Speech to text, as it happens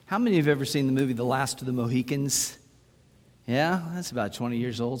How many have ever seen the movie The Last of the Mohicans? Yeah, that's about 20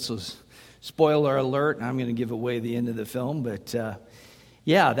 years old, so spoiler alert, I'm going to give away the end of the film, but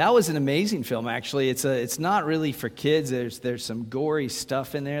yeah, that was an amazing film, actually. It's not really for kids. There's some gory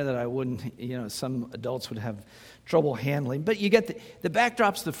stuff in there that I wouldn't, some adults would have trouble handling. But you get the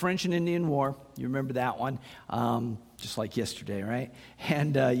backdrop's the French and Indian War. You remember that one, just like yesterday, right?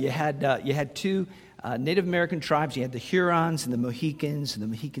 And you had two Native American tribes. You had the Hurons and the Mohicans. And the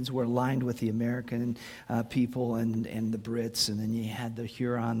Mohicans were aligned with the American people and the Brits. And then you had the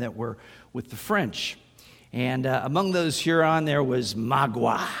Huron that were with the French. And among those Huron, there was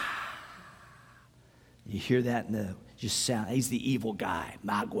Magua. You hear that in the just sound. He's the evil guy,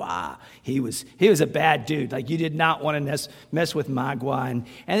 Magua. He was a bad dude. Like, you did not want to mess with Magua.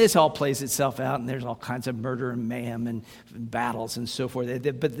 And this all plays itself out, and there's all kinds of murder and mayhem and battles and so forth.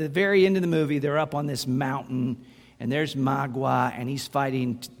 But at the very end of the movie, they're up on this mountain, and there's Magua, and he's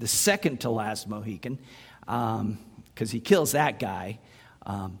fighting the second to last Mohican because he kills that guy.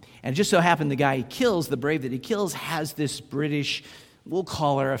 And it just so happened the guy he kills, the brave that he kills, has this British, we'll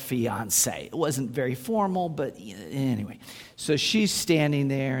call her a fiancée. It wasn't very formal, but anyway. So she's standing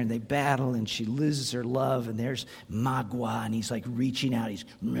there, and they battle, and she loses her love, and there's Magua, and he's like reaching out. He's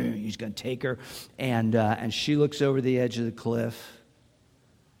going to take her, and she looks over the edge of the cliff,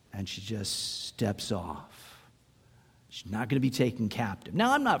 and she just steps off. She's not going to be taken captive.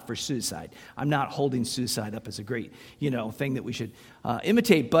 Now, I'm not for suicide. I'm not holding suicide up as a great, thing that we should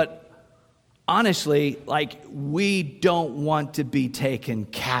imitate. But honestly, we don't want to be taken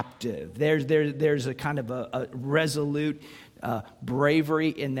captive. There's a kind of a resolute bravery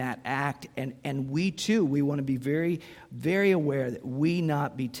in that act. And we, too, we want to be very, very aware that we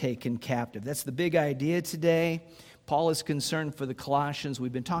not be taken captive. That's the big idea today. Paul is concerned for the Colossians.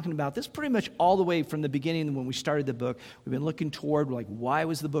 We've been talking about this pretty much all the way from the beginning when we started the book. We've been looking toward, why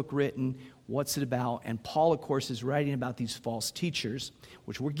was the book written? What's it about? And Paul, of course, is writing about these false teachers,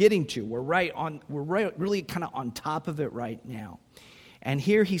 which we're getting to. We're really kind of on top of it right now. And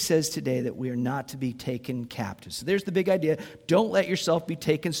here he says today that we are not to be taken captive. So there's the big idea. Don't let yourself be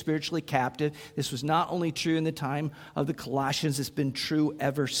taken spiritually captive. This was not only true in the time of the Colossians, it's been true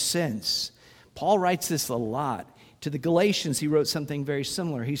ever since. Paul writes this a lot. To the Galatians, he wrote something very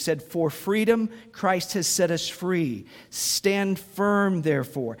similar. He said, "For freedom, Christ has set us free. Stand firm,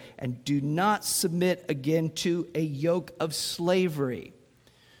 therefore, and do not submit again to a yoke of slavery."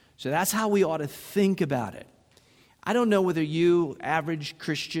 So that's how we ought to think about it. I don't know whether you, average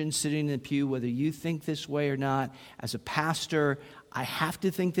Christian sitting in the pew, whether you think this way or not. As a pastor, I have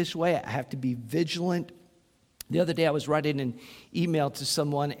to think this way. I have to be vigilant. The other day I was writing an email to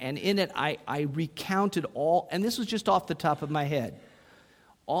someone, and in it I recounted all, and this was just off the top of my head,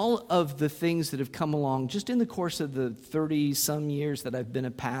 all of the things that have come along just in the course of the 30-some years that I've been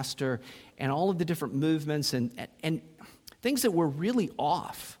a pastor, and all of the different movements and things that were really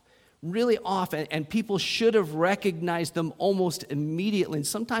off, and people should have recognized them almost immediately. And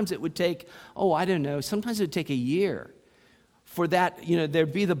sometimes it would take, sometimes it would take a year for that,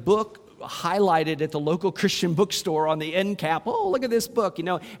 there'd be the book highlighted at the local Christian bookstore on the end cap. Oh, look at this book,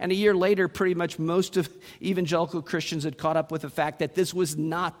 And a year later, pretty much most of evangelical Christians had caught up with the fact that this was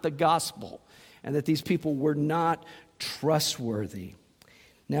not the gospel and that these people were not trustworthy.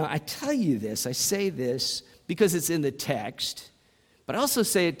 Now, I tell you this, I say this because it's in the text, but I also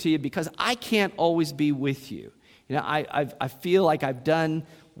say it to you because I can't always be with you. I feel like I've done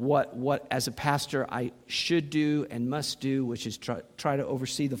what as a pastor I should do and must do, which is try to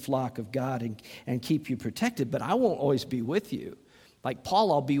oversee the flock of God and keep you protected. But I won't always be with you. Like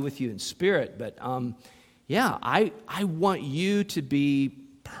Paul, I'll be with you in spirit. But I want you to be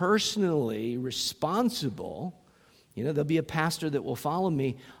personally responsible. There'll be a pastor that will follow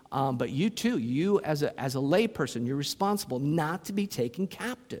me. But you too, you as a lay person, you're responsible not to be taken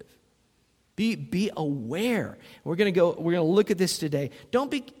captive. Be aware. We're going to look at this today.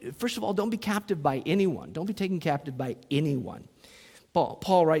 First of all, don't be captive by anyone. Don't be taken captive by anyone.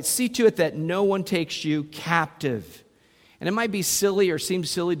 Paul writes, "See to it that no one takes you captive." And it might be silly or seem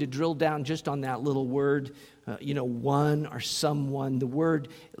silly to drill down just on that little word, one or someone. The word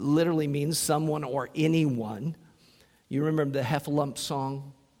literally means someone or anyone. You remember the Heffalump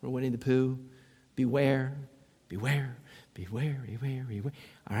song from Winnie the Pooh? Beware, beware, beware, beware, beware.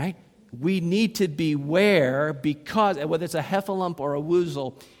 All right? We need to beware because, whether it's a heffalump or a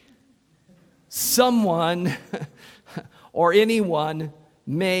woozle, someone or anyone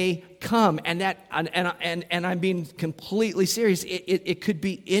may come. And I'm being completely serious. It could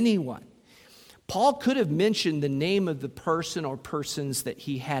be anyone. Paul could have mentioned the name of the person or persons that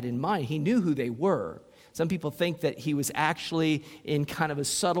he had in mind. He knew who they were. Some people think that he was actually in kind of a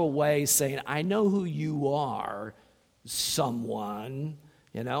subtle way saying, I know who you are, someone,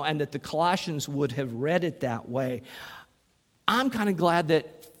 and that the Colossians would have read it that way. I'm kind of glad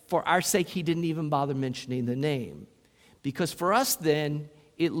that for our sake, he didn't even bother mentioning the name. Because for us then,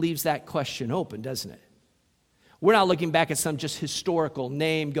 it leaves that question open, doesn't it? We're not looking back at some just historical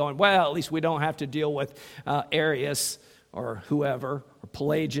name going, well, at least we don't have to deal with Arius or whoever, or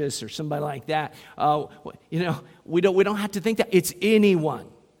Pelagius or somebody like that. We don't have to think that. It's anyone.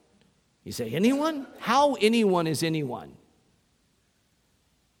 You say, anyone? How anyone is anyone?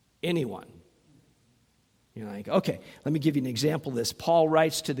 Anyone. You're like, okay, let me give you an example of this. Paul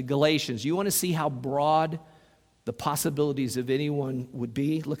writes to the Galatians. You want to see how broad the possibilities of anyone would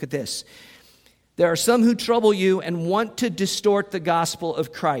be? Look at this. There are some who trouble you and want to distort the gospel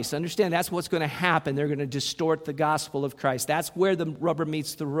of Christ. Understand, that's what's going to happen. They're going to distort the gospel of Christ. That's where the rubber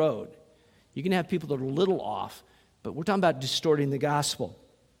meets the road. You can have people that are a little off, but we're talking about distorting the gospel.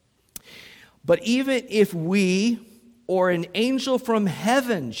 But even if we or an angel from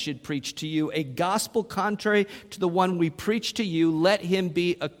heaven should preach to you a gospel contrary to the one we preach to you, let him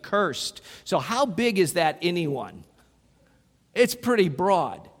be accursed. So how big is that anyone? It's pretty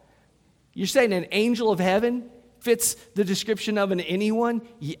broad. You're saying an angel of heaven fits the description of an anyone?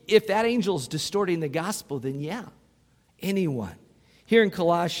 If that angel's distorting the gospel, then yeah, anyone. Here in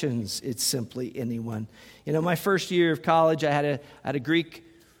Colossians, it's simply anyone. My first year of college, I had a Greek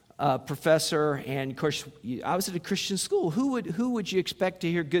professor, and of course, I was at a Christian school. Who would you expect to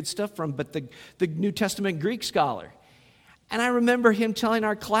hear good stuff from but the New Testament Greek scholar? And I remember him telling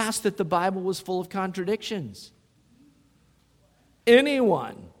our class that the Bible was full of contradictions.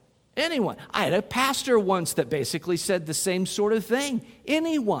 Anyone. I had a pastor once that basically said the same sort of thing.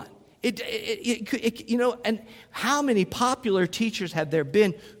 Anyone. And how many popular teachers have there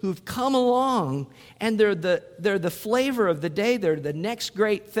been who've come along and they're the flavor of the day. They're the next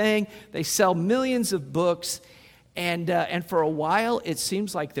great thing. They sell millions of books, and for a while it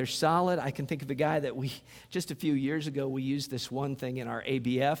seems like they're solid. I can think of a guy that just a few years ago we used this one thing in our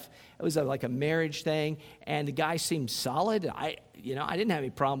ABF. It was like a marriage thing, and the guy seemed solid. I didn't have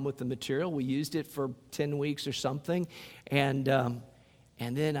any problem with the material. We used it for 10 weeks or something, and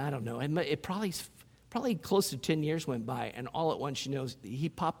then, I don't know, it probably close to 10 years went by, and all at once, he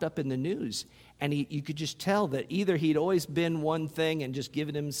popped up in the news. And you could just tell that either he'd always been one thing and just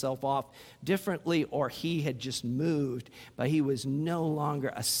given himself off differently, or he had just moved, but he was no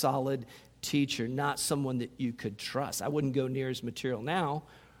longer a solid teacher, not someone that you could trust. I wouldn't go near his material now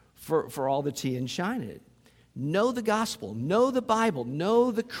for all the tea and shine in it. Know the gospel, know the Bible,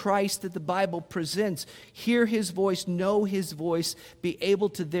 know the Christ that the Bible presents. Hear his voice, know his voice, be able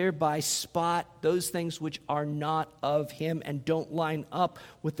to thereby spot those things which are not of him and don't line up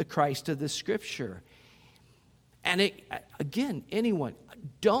with the Christ of the Scripture. And again, anyone,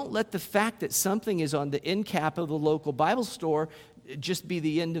 don't let the fact that something is on the end cap of the local Bible store just be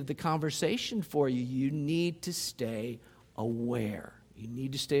the end of the conversation for you. You need to stay aware. You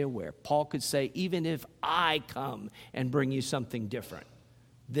need to stay aware. Paul could say, even if I come and bring you something different,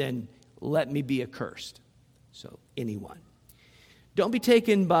 then let me be accursed. So, anyone. Don't be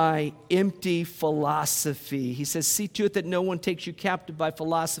taken by empty philosophy. He says, see to it that no one takes you captive by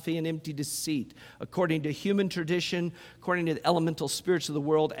philosophy and empty deceit, according to human tradition, according to the elemental spirits of the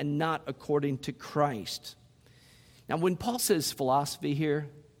world, and not according to Christ. Now, when Paul says philosophy here,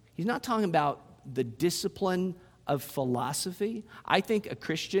 he's not talking about the discipline of philosophy. I think a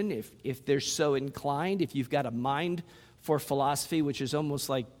Christian, if they're so inclined, if you've got a mind for philosophy, which is almost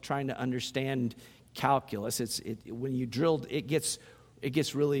like trying to understand calculus, when you drill, it gets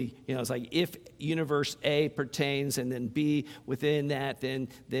really, it's like if universe A pertains and then B within that, then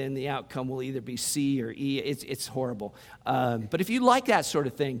the outcome will either be C or E. It's horrible. But if you like that sort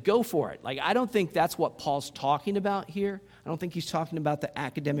of thing, go for it. Like, I don't think that's what Paul's talking about here. I don't think he's talking about the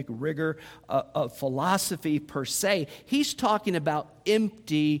academic rigor of philosophy per se. He's talking about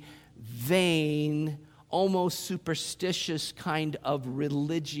empty, vain, almost superstitious kind of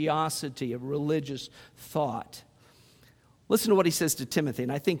religiosity, of religious thought. Listen to what he says to Timothy,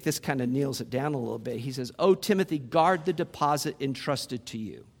 and I think this kind of nails it down a little bit. He says, "Oh, Timothy, guard the deposit entrusted to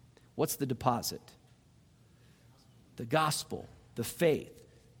you." What's the deposit? The gospel, the faith,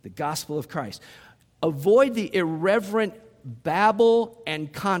 the gospel of Christ. Avoid the irreverent babble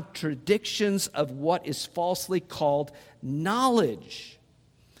and contradictions of what is falsely called knowledge.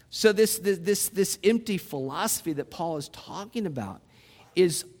 So this empty philosophy that Paul is talking about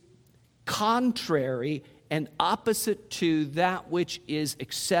is contrary and opposite to that which is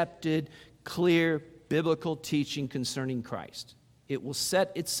accepted, clear biblical teaching concerning Christ. It will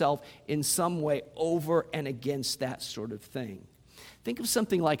set itself in some way over and against that sort of thing. Think of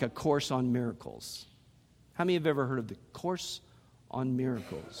something like a Course on Miracles. How many have ever heard of the Course on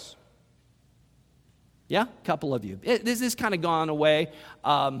Miracles? Yeah, a couple of you. This has kind of gone away.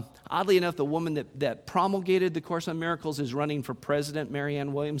 Oddly enough, the woman that promulgated the Course on Miracles is running for president,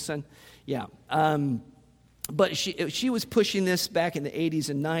 Marianne Williamson. Yeah. But she was pushing this back in the 80s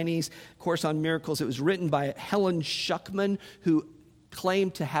and 90s, Course on Miracles. It was written by Helen Schuckman, who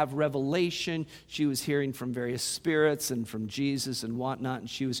claimed to have revelation. She was hearing from various spirits and from Jesus and whatnot, and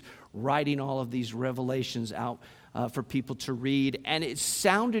she was writing all of these revelations out for people to read. And it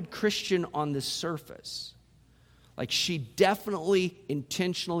sounded Christian on the surface. Like she definitely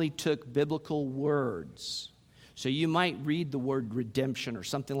intentionally took biblical words. So you might read the word redemption or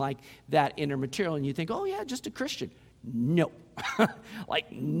something like that in her material, and you think, oh yeah, just a Christian. No,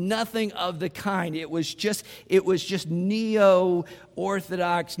 like nothing of the kind. It was just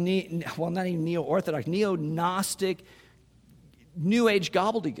neo-orthodox, not even neo-orthodox, neo-Gnostic, New Age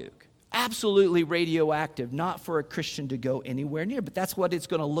gobbledygook. Absolutely radioactive, not for a Christian to go anywhere near. But that's what it's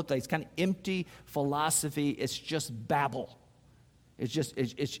going to look like. It's kind of empty philosophy. It's just babble. It's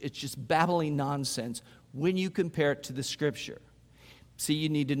just babbling nonsense when you compare it to the Scripture. See, you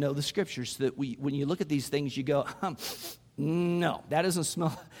need to know the Scripture so that when you look at these things, you go, no, that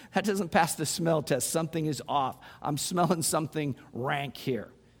doesn't pass the smell test. Something is off. I'm smelling something rank here.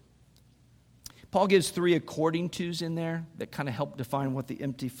 Paul gives 3 according tos in there that kind of help define what the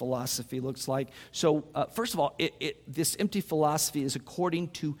empty philosophy looks like. So, first of all, this empty philosophy is according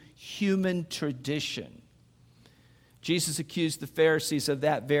to human tradition. Jesus accused the Pharisees of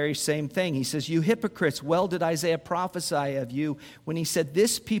that very same thing. He says, you hypocrites, well did Isaiah prophesy of you when he said,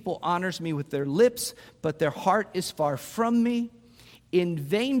 this people honors me with their lips, but their heart is far from me. In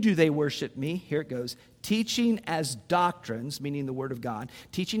vain do they worship me, here it goes, teaching as doctrines, meaning the word of God,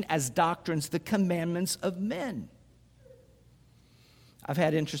 teaching as doctrines the commandments of men. I've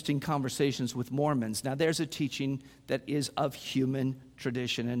had interesting conversations with Mormons. Now there's a teaching that is of human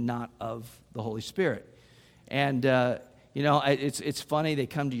tradition and not of the Holy Spirit. And, it's funny, they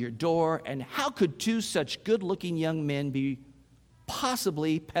come to your door, and how could 2 such good-looking young men be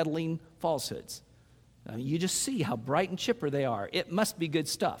possibly peddling falsehoods? I mean, you just see how bright and chipper they are. It must be good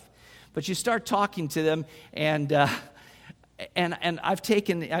stuff. But you start talking to them, and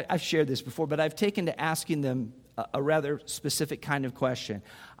I've shared this before, but I've taken to asking them a rather specific kind of question.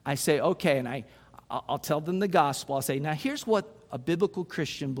 I say, okay, and I'll tell them the gospel. I'll say, now here's what a biblical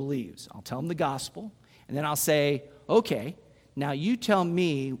Christian believes. I'll tell them the gospel. And then I'll say, okay, now you tell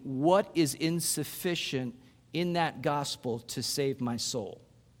me what is insufficient in that gospel to save my soul.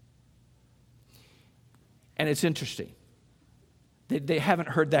 And it's interesting. They haven't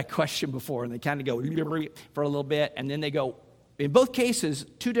heard that question before, and they kind of go for a little bit, and then they go, in both cases,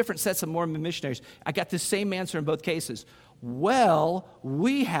 2 different sets of Mormon missionaries, I got the same answer in both cases. Well,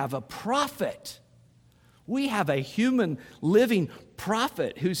 we have a prophet. We have a human living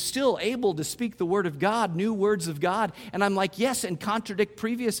prophet who's still able to speak the word of God, new words of God. And I'm like, yes, and contradict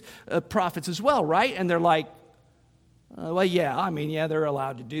previous prophets as well, right? And they're like, they're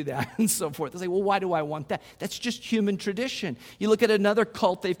allowed to do that and so forth. They say, well, why do I want that? That's just human tradition. You look at another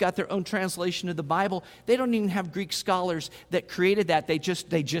cult, they've got their own translation of the Bible. They don't even have Greek scholars that created that. They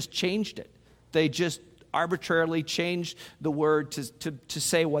just changed it. They just arbitrarily changed the word to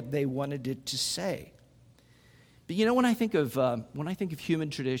say what they wanted it to say. But when I think of human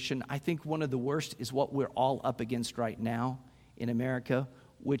tradition, I think one of the worst is what we're all up against right now in America,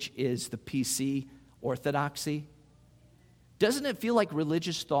 which is the PC orthodoxy. Doesn't it feel like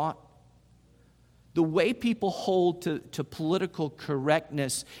religious thought? The way people hold to political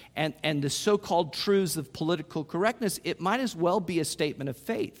correctness and the so-called truths of political correctness, it might as well be a statement of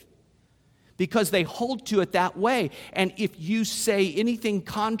faith. Because they hold to it that way. And if you say anything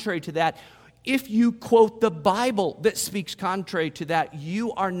contrary to that, if you quote the Bible that speaks contrary to that,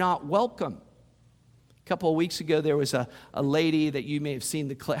 you are not welcome. A couple of weeks ago, there was a lady that you may have seen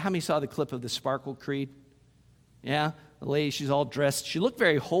the clip. How many saw the clip of the Sparkle Creed? Yeah, the lady, she's all dressed. She looked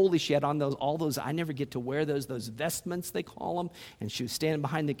very holy. She had on all those, I never get to wear those vestments, they call them. And she was standing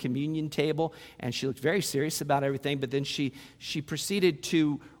behind the communion table, and she looked very serious about everything. But then she proceeded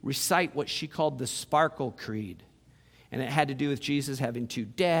to recite what she called the Sparkle Creed. And it had to do with Jesus having 2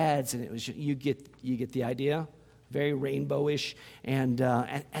 dads, and it was you get the idea, very rainbowish, and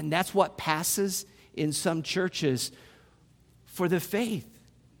that's what passes in some churches for the faith.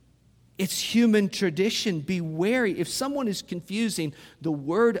 It's human tradition. Be wary if someone is confusing the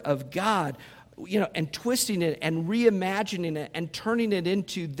Word of God, and twisting it and reimagining it and turning it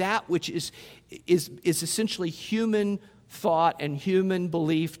into that which is essentially human thought and human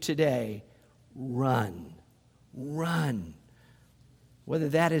belief today, run. Run. Whether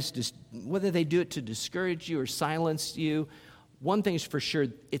they do it to discourage you or silence you, one thing's for sure,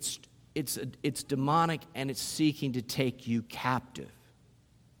 it's demonic and it's seeking to take you captive.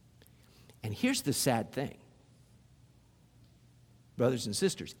 And here's the sad thing. Brothers and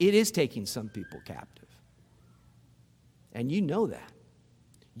sisters, it is taking some people captive. And you know that.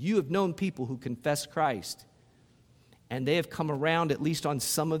 You have known people who confess Christ, and they have come around at least on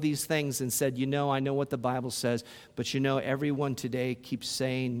some of these things and said, I know what the Bible says, but everyone today keeps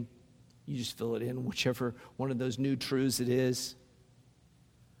saying, you just fill it in, whichever one of those new truths it is.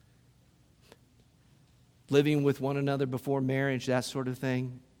 Living with one another before marriage, that sort of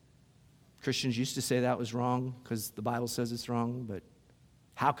thing. Christians used to say that was wrong because the Bible says it's wrong, but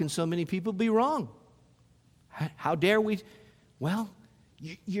how can so many people be wrong? How dare we? Well,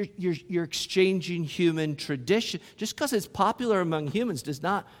 you're exchanging human tradition. Just because it's popular among humans does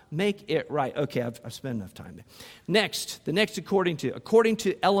not make it right. Okay, I've spent enough time there. Next, according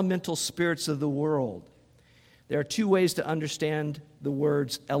to elemental spirits of the world. There are two ways to understand the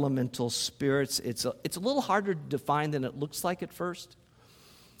words elemental spirits. It's a little harder to define than it looks like at first,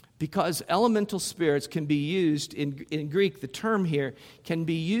 because elemental spirits can be used, in Greek, the term here, can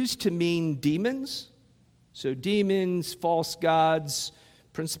be used to mean demons. So demons, false gods,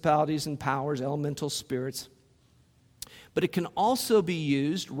 principalities and powers, elemental spirits. But it can also be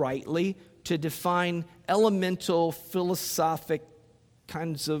used rightly to define elemental philosophic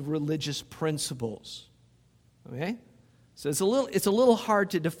kinds of religious principles. Okay? So it's a little hard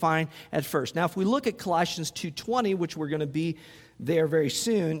to define at first. Now, if we look at Colossians 2:20, which we're going to be there very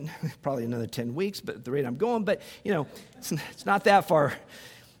soon, probably another 10 weeks, but at the rate I'm going, but it's not that far.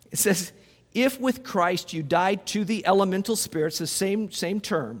 It says, if with Christ you died to the elemental spirits, the same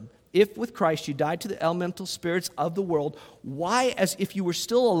term, if with Christ you died to the elemental spirits of the world, why, as if you were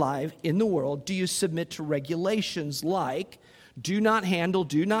still alive in the world, do you submit to regulations like, do not handle,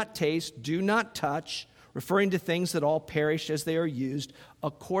 do not taste, do not touch, referring to things that all perish as they are used,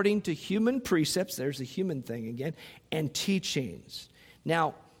 according to human precepts, there's a human thing again, and teachings.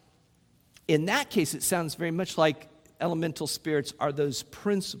 Now, in that case, it sounds very much like elemental spirits are those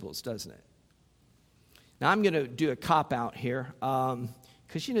principles, doesn't it? Now, I'm going to do a cop-out here,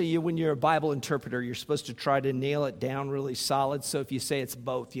 because, when you're a Bible interpreter, you're supposed to try to nail it down really solid. So if you say it's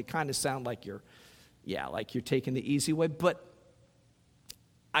both, you kind of sound like you're taking the easy way. But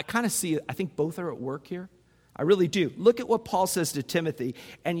I think both are at work here. I really do. Look at what Paul says to Timothy,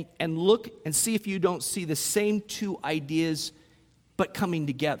 and look and see if you don't see the same two ideas, but coming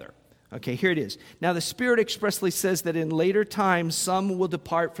together. Okay, here it is. Now, the Spirit expressly says that in later times, some will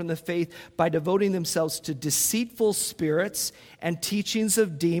depart from the faith by devoting themselves to deceitful spirits and teachings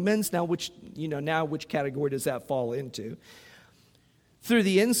of demons. Now, which category does that fall into? Through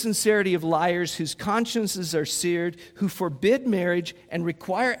the insincerity of liars whose consciences are seared, who forbid marriage and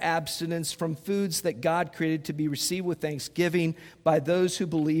require abstinence from foods that God created to be received with thanksgiving by those who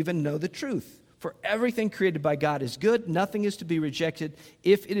believe and know the truth. For everything created by God is good. Nothing is to be rejected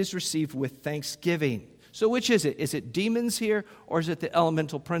if it is received with thanksgiving. So which is it? Is it demons here, or is it the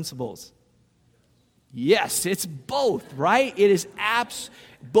elemental principles? Yes, it's both, right? It is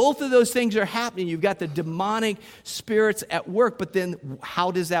both of those things are happening. You've got the demonic spirits at work, but then how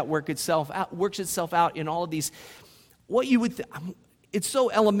does that work itself out? Works itself out in all of these. What you would it's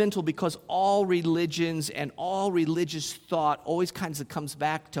so elemental because all religions and all religious thought always kind of comes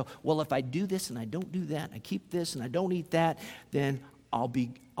back to, well, if I do this and I don't do that, and I keep this and I don't eat that, then I'll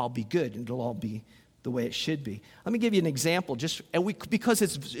be good, and it'll all be the way it should be. Let me give you an example, because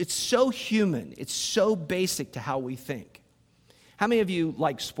it's so human, it's so basic to how we think. How many of you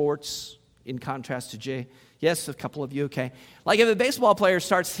like sports in contrast to Jay? Yes, a couple of you, okay. Like if a baseball player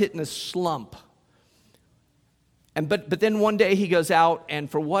starts hitting a slump, but then one day he goes out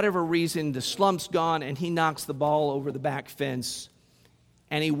and for whatever reason the slump's gone and he knocks the ball over the back fence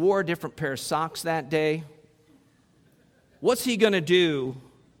and he wore a different pair of socks that day. What's he going to do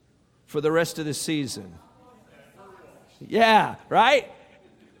for the rest of the season? Yeah, right?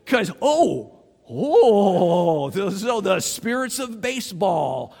 Because, so the spirits of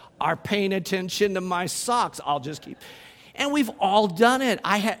baseball are paying attention to my socks. I'll just keep... And we've all done it.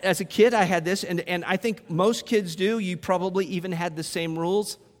 As a kid, I had this, and I think most kids do. You probably even had the same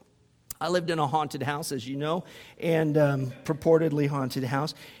rules. I lived in a haunted house, as you know, and purportedly haunted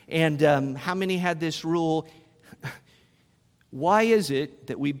house. And how many had this rule? Why is it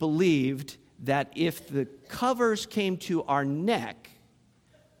that we believed that if the covers came to our neck,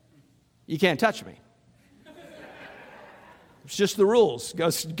 you can't touch me? It's just the rules.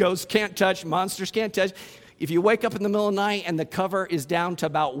 Ghosts can't touch, monsters can't touch. if you wake up in the middle of the night and the cover is down to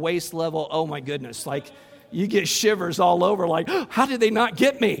about waist level, oh my goodness, like you get shivers all over, like, how did they not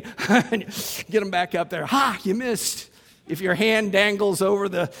get me? Get them back up there. Ha, you missed. If your hand dangles over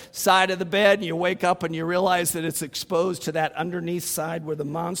the side of the bed and you wake up and you realize that it's exposed to that underneath side where the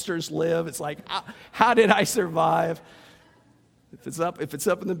monsters live, it's like, how did I survive? If it's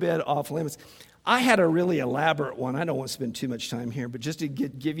up in the bed, off limits. I had a really elaborate one. I don't want to spend too much time here, but just to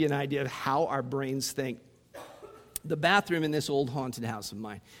give you an idea of how our brains think. The bathroom in this old haunted house of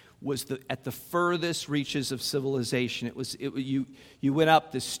mine was at the furthest reaches of civilization. You went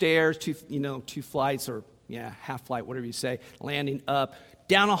up the stairs, two flights, or half flight, whatever you say, landing up,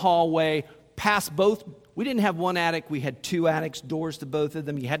 down a hallway, past both. We didn't have one attic. We had two attics, doors to both of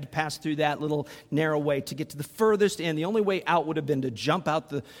them. You had to pass through that little narrow way to get to the furthest end. The only way out would have been to jump out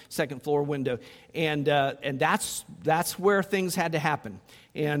the second floor window. And that's where things had to happen.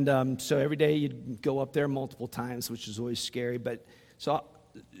 And so every day you'd go up there multiple times, which is always scary. But so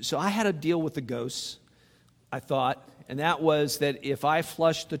I had to deal with the ghosts, I thought. And that was that if I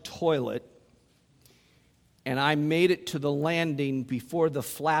flushed the toilet, and I made it to the landing before the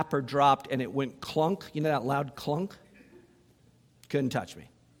flapper dropped and it went clunk. You know that loud clunk? Couldn't touch me.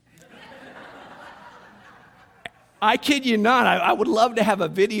 I kid you not. I would love to have a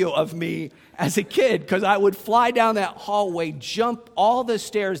video of me as a kid, because I would fly down that hallway, jump all the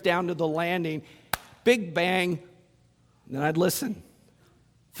stairs down to the landing, big bang, and then I'd listen.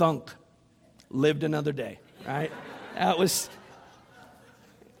 Thunk. Lived another day, right? That was...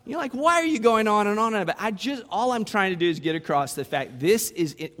 You're like, why are you going on and on about it? All I'm trying to do is get across the fact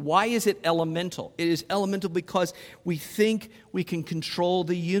why is it elemental? It is elemental because we think we can control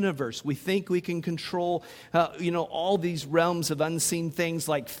the universe. We think we can control, all these realms of unseen things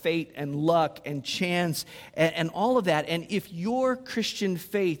like fate and luck and chance and all of that. And if your Christian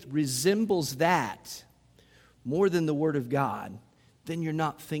faith resembles that more than the Word of God, then you're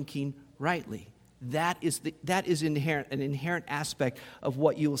not thinking rightly. That is an inherent aspect of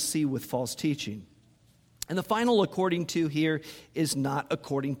what you will see with false teaching. And the final according to here is not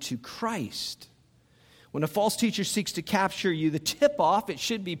according to Christ. When a false teacher seeks to capture you, the tip-off, it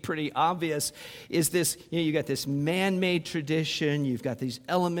should be pretty obvious, is this, you got this man-made tradition, you've got these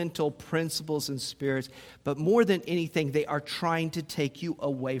elemental principles and spirits, but more than anything, they are trying to take you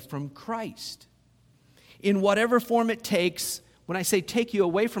away from Christ. In whatever form it takes, when I say take you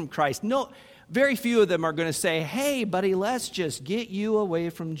away from Christ, very few of them are going to say, hey, buddy, let's just get you away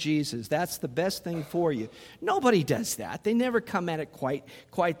from Jesus. That's the best thing for you. Nobody does that. They never come at it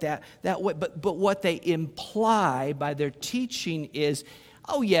quite that way. But what they imply by their teaching is,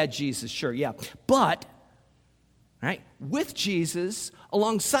 oh, yeah, Jesus, sure, yeah. But, right, with Jesus,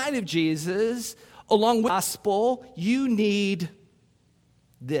 alongside of Jesus, along with the gospel, you need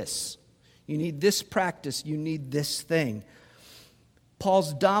this. You need this practice. You need this thing.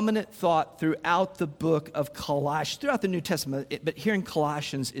 Paul's dominant thought throughout the book of Colossians, throughout the New Testament, but here in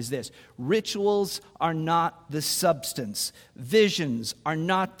Colossians is this: rituals are not the substance. Visions are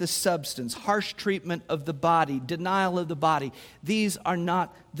not the substance. Harsh treatment of the body, denial of the body, these are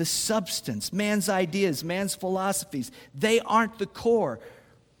not the substance. Man's ideas, man's philosophies, they aren't the core.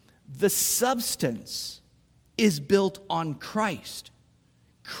 The substance is built on Christ.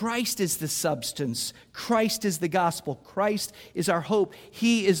 Christ is the substance. Christ is the gospel. Christ is our hope.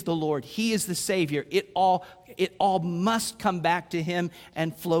 He is the Lord. He is the Savior. It all must come back to Him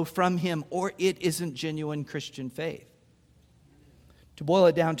and flow from Him, or it isn't genuine Christian faith. To boil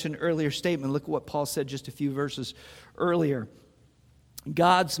it down to an earlier statement, look at what Paul said just a few verses earlier.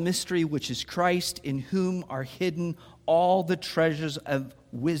 God's mystery, which is Christ, in whom are hidden all the treasures of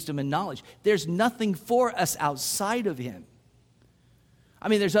wisdom and knowledge. There's nothing for us outside of Him. I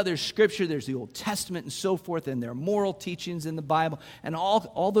mean, there's other scripture, there's the Old Testament and so forth, and there are moral teachings in the Bible, and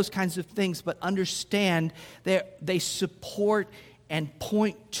all those kinds of things, but understand they support and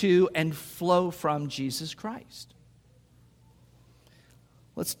point to and flow from Jesus Christ.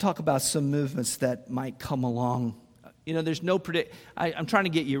 Let's talk about some movements that might come along. There's no I'm trying to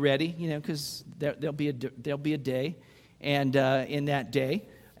get you ready, because there'll be a day, and in that day,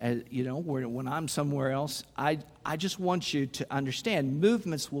 when I'm somewhere else, I just want you to understand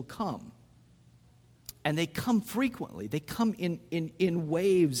movements will come. And they come frequently. They come in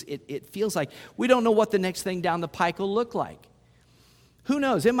waves. It feels like we don't know what the next thing down the pike will look like. Who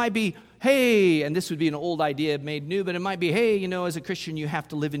knows? It might be, hey, and this would be an old idea made new, but it might be, hey, as a Christian, you have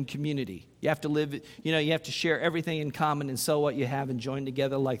to live in community. You have to live, you have to share everything in common and sell what you have and join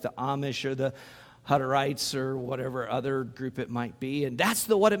together like the Amish or the Hutterites or whatever other group it might be. And that's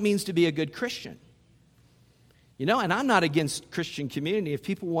what it means to be a good Christian. And I'm not against Christian community. If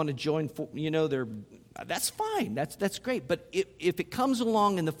people want to join, they're That's fine. That's great. But if it comes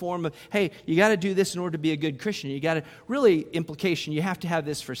along in the form of, hey, you got to do this in order to be a good Christian, you got to, really, implication, you have to have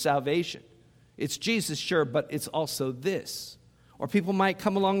this for salvation. It's Jesus, sure, but it's also this. Or people might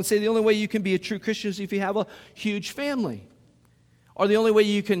come along and say the only way you can be a true Christian is if you have a huge family. Or the only way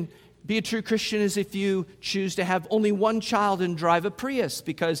you can be a true Christian is if you choose to have only one child and drive a Prius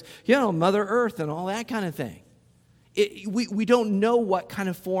because, Mother Earth and all that kind of thing. We don't know what kind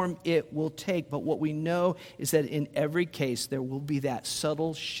of form it will take, but what we know is that in every case there will be that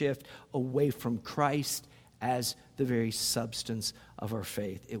subtle shift away from Christ as the very substance of our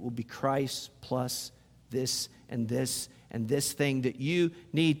faith. It will be Christ plus this and this and this thing that you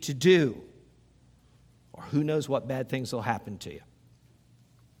need to do. Or who knows what bad things will happen to you.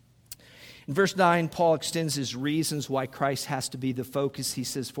 In verse 9, Paul extends his reasons why Christ has to be the focus. He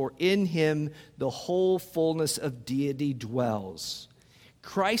says, for in him the whole fullness of deity dwells.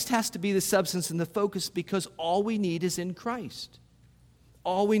 Christ has to be the substance and the focus because all we need is in Christ.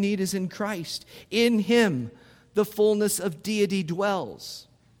 All we need is in Christ. In him the fullness of deity dwells.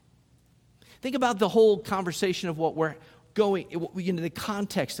 Think about the whole conversation of what we're going into, the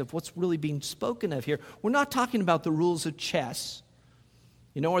context of what's really being spoken of here. We're not talking about the rules of chess.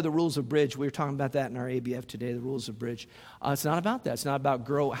 Or the rules of bridge. We were talking about that in our ABF today, the rules of bridge. It's not about that. It's not about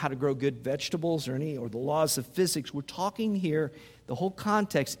how to grow good vegetables or the laws of physics. We're talking here, the whole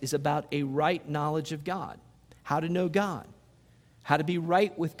context is about a right knowledge of God, how to know God, how to be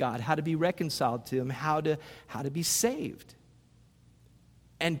right with God, how to be reconciled to him, how to be saved.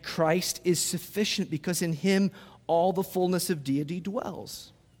 And Christ is sufficient because in him all the fullness of deity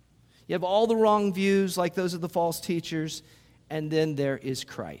dwells. You have all the wrong views like those of the false teachers, and then there is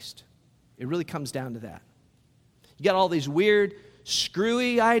Christ. It really comes down to that. You got all these weird,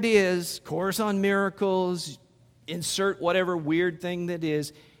 screwy ideas, course on miracles, insert whatever weird thing that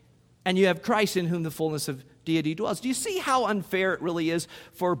is, and you have Christ in whom the fullness of deity dwells. Do you see how unfair it really is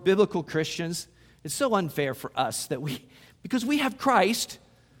for biblical Christians? It's so unfair for us because we have Christ,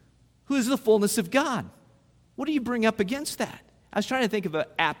 who is the fullness of God. What do you bring up against that? I was trying to think of an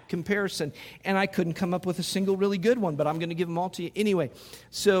apt comparison, and I couldn't come up with a single really good one, but I'm going to give them all to you anyway.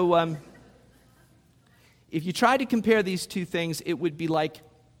 So if you try to compare these two things, it would be like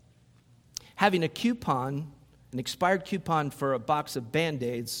having a coupon, an expired coupon for a box of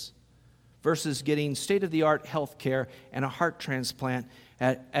Band-Aids versus getting state-of-the-art health care and a heart transplant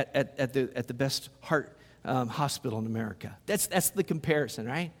at the best heart hospital in America. That's the comparison,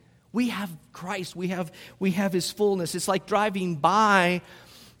 right? We have Christ. We have his fullness. It's like driving by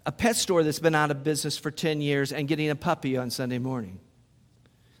a pet store that's been out of business for 10 years and getting a puppy on Sunday morning.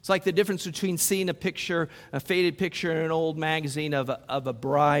 It's like the difference between seeing a faded picture in an old magazine of a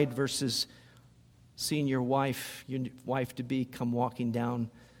bride versus seeing your wife to be come walking down,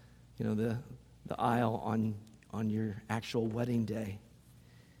 the aisle on your actual wedding day.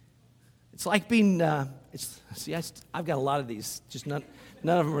 It's like being. I've got a lot of these. Just none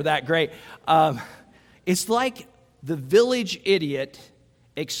of them are that great. It's like the village idiot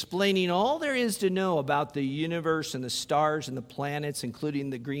explaining all there is to know about the universe and the stars and the planets, including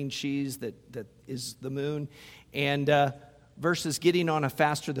the green cheese that is the moon, and versus getting on a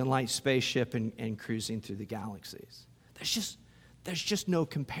faster-than-light spaceship and cruising through the galaxies. There's just no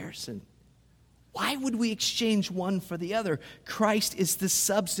comparison. Why would we exchange one for the other? Christ is the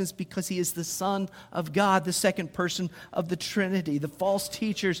substance because he is the Son of God, the second person of the Trinity. The false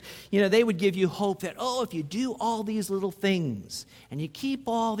teachers, they would give you hope that, if you do all these little things and you keep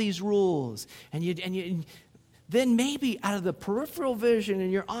all these rules and you then maybe out of the peripheral vision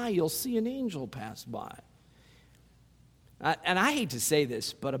in your eye, you'll see an angel pass by. And I hate to say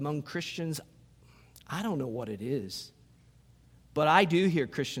this, but among Christians, I don't know what it is. But I do hear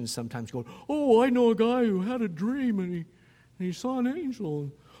Christians sometimes going, I know a guy who had a dream and he saw an angel.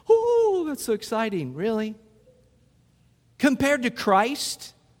 That's so exciting. Really? Compared to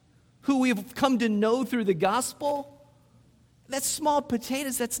Christ, who we've come to know through the gospel, that's small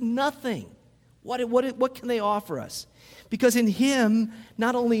potatoes. That's nothing. What can they offer us? Because in him,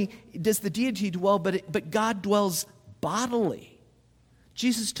 not only does the deity dwell, but God dwells bodily.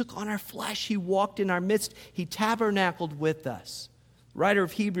 Jesus took on our flesh. He walked in our midst. He tabernacled with us. The writer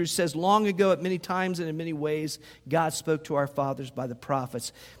of Hebrews says, long ago, at many times and in many ways, God spoke to our fathers by the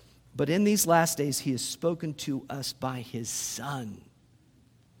prophets. But in these last days, he has spoken to us by his Son.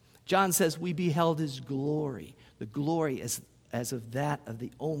 John says, we beheld his glory. The glory as of that of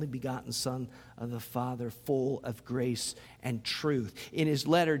the only begotten Son of the Father, full of grace and truth. In his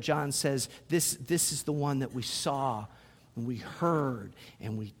letter, John says, this is the one that we saw and we heard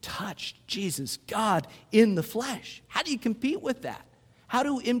and we touched, Jesus, God in the flesh. How do you compete with that? How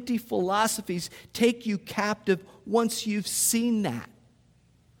do empty philosophies take you captive once you've seen that?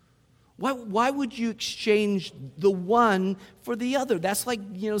 Why would you exchange the one for the other? That's like,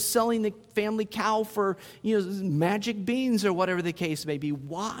 selling the family cow for, magic beans or whatever the case may be.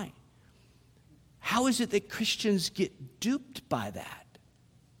 Why? How is it that Christians get duped by that?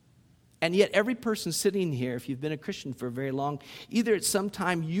 And yet every person sitting here, if you've been a Christian for very long, either at some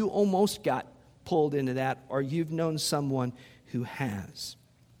time you almost got pulled into that or you've known someone who has.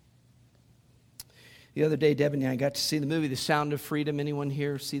 The other day, Deb and I got to see the movie The Sound of Freedom. Anyone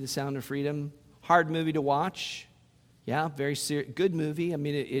here see The Sound of Freedom? Hard movie to watch. Yeah, very good movie. I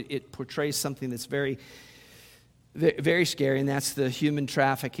mean, it portrays something that's very, very scary, and that's the human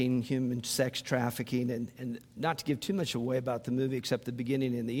trafficking, human sex trafficking. And not to give too much away about the movie except the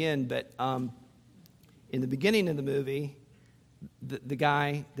beginning and the end, but in the beginning of the movie, the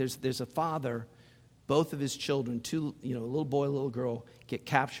guy, there's a father. Both of his children, a little boy, a little girl, get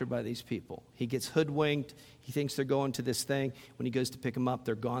captured by these people. He gets hoodwinked. He thinks they're going to this thing. When he goes to pick them up,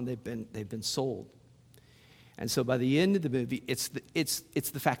 they're gone. They've been sold. And so by the end of the movie, it's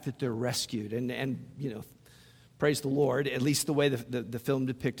the fact that they're rescued. And praise the Lord, at least the way the film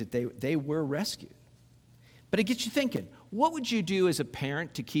depicted, they were rescued. But it gets you thinking, what would you do as a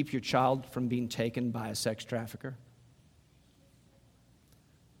parent to keep your child from being taken by a sex trafficker?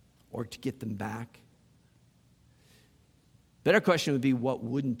 Or to get them back? Better question would be, what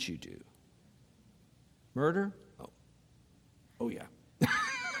wouldn't you do? Murder? Oh yeah.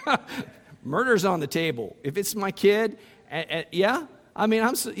 Murder's on the table. If it's my kid, yeah. I mean,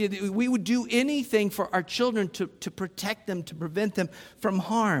 we would do anything for our children to protect them, to prevent them from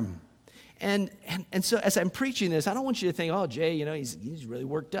harm. And so as I'm preaching this, I don't want you to think, oh, Jay, he's really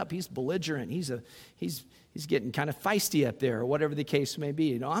worked up. He's belligerent. He's getting kind of feisty up there, or whatever the case may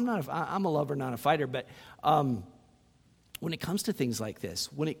be. I'm a lover, not a fighter. But when it comes to things like this,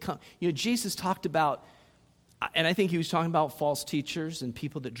 Jesus talked about, and I think he was talking about false teachers and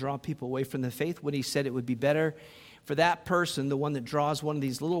people that draw people away from the faith, when he said it would be better for that person, the one that draws one of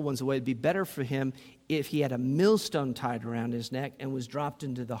these little ones away, it'd be better for him if he had a millstone tied around his neck and was dropped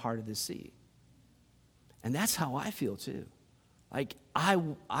into the heart of the sea. And that's how I feel too. Like, I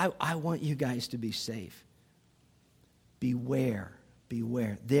want you guys to be safe. Beware.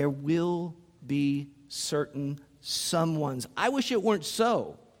 There will be certain someones. I wish it weren't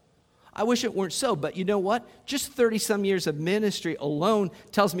so. But you know what? Just 30-some years of ministry alone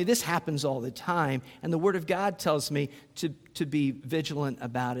tells me this happens all the time. And the Word of God tells me to be vigilant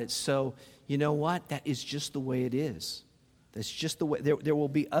about it. So, you know what? That is just the way it is. That's just the way. There will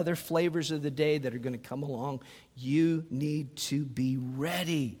be other flavors of the day that are going to come along. You need to be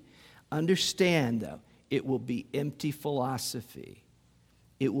ready. Understand, though, it will be empty philosophy.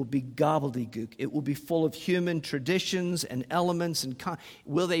 It will be gobbledygook. It will be full of human traditions and elements.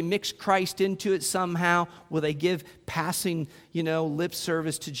 Will they mix Christ into it somehow? Will they give passing, lip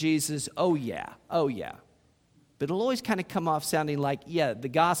service to Jesus? Oh, yeah. But it'll always kind of come off sounding like, yeah, the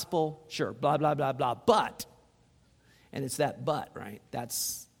gospel, sure, blah, blah, blah, blah, but. And it's that but, right?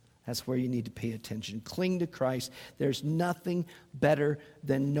 That's where you need to pay attention. Cling to Christ. There's nothing better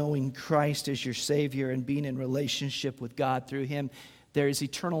than knowing Christ as your Savior and being in relationship with God through Him. There is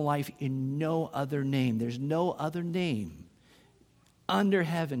eternal life in no other name. There's no other name under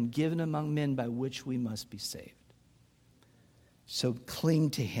heaven given among men by which we must be saved. So cling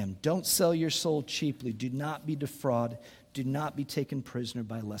to Him. Don't sell your soul cheaply. Do not be defrauded. Do not be taken prisoner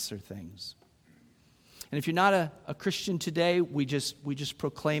by lesser things. And if you're not a Christian today, we just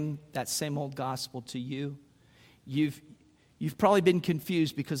proclaim that same old gospel to you. You've probably been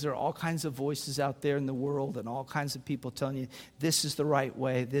confused because there are all kinds of voices out there in the world and all kinds of people telling you this is the right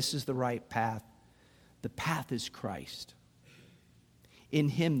way, this is the right path. The path is Christ. In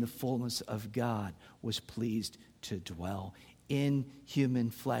Him the fullness of God was pleased to dwell in human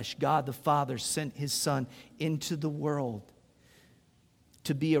flesh. God the Father sent His Son into the world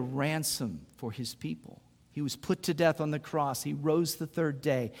to be a ransom for His people. He was put to death on the cross. He rose the third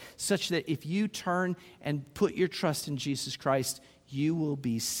day, such that if you turn and put your trust in Jesus Christ, you will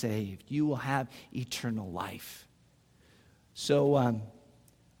be saved. You will have eternal life. So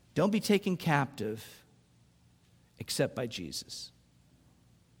don't be taken captive except by Jesus,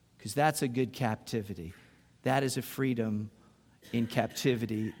 because that's a good captivity. That is a freedom in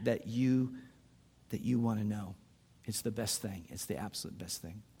captivity that you want to know. It's the best thing. It's the absolute best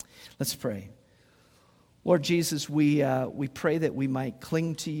thing. Let's pray. Lord Jesus, we pray that we might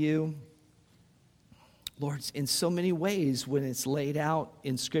cling to you. Lord, in so many ways, when it's laid out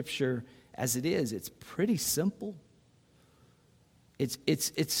in Scripture as it is, it's pretty simple.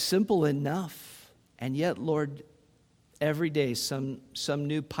 It's simple enough. And yet, Lord, every day some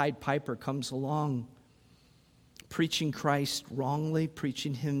new Pied Piper comes along, preaching Christ wrongly,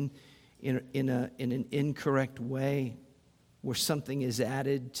 preaching him in an incorrect way, where something is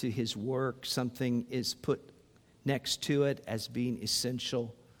added to his work, something is put next to it as being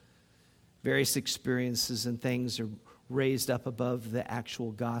essential. Various experiences and things are raised up above the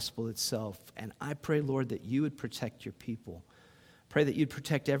actual gospel itself. And I pray, Lord, that you would protect your people. Pray that you'd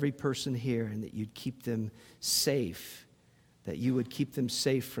protect every person here and that you'd keep them safe, that you would keep them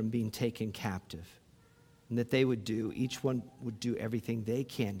safe from being taken captive, and that each one would do everything they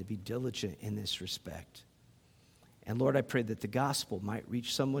can to be diligent in this respect. And Lord, I pray that the gospel might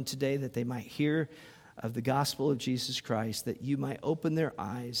reach someone today, that they might hear of the gospel of Jesus Christ, that you might open their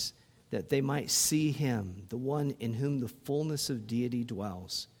eyes, that they might see him, the one in whom the fullness of deity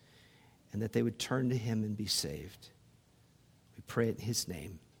dwells, and that they would turn to him and be saved. We pray it in his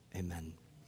name. Amen.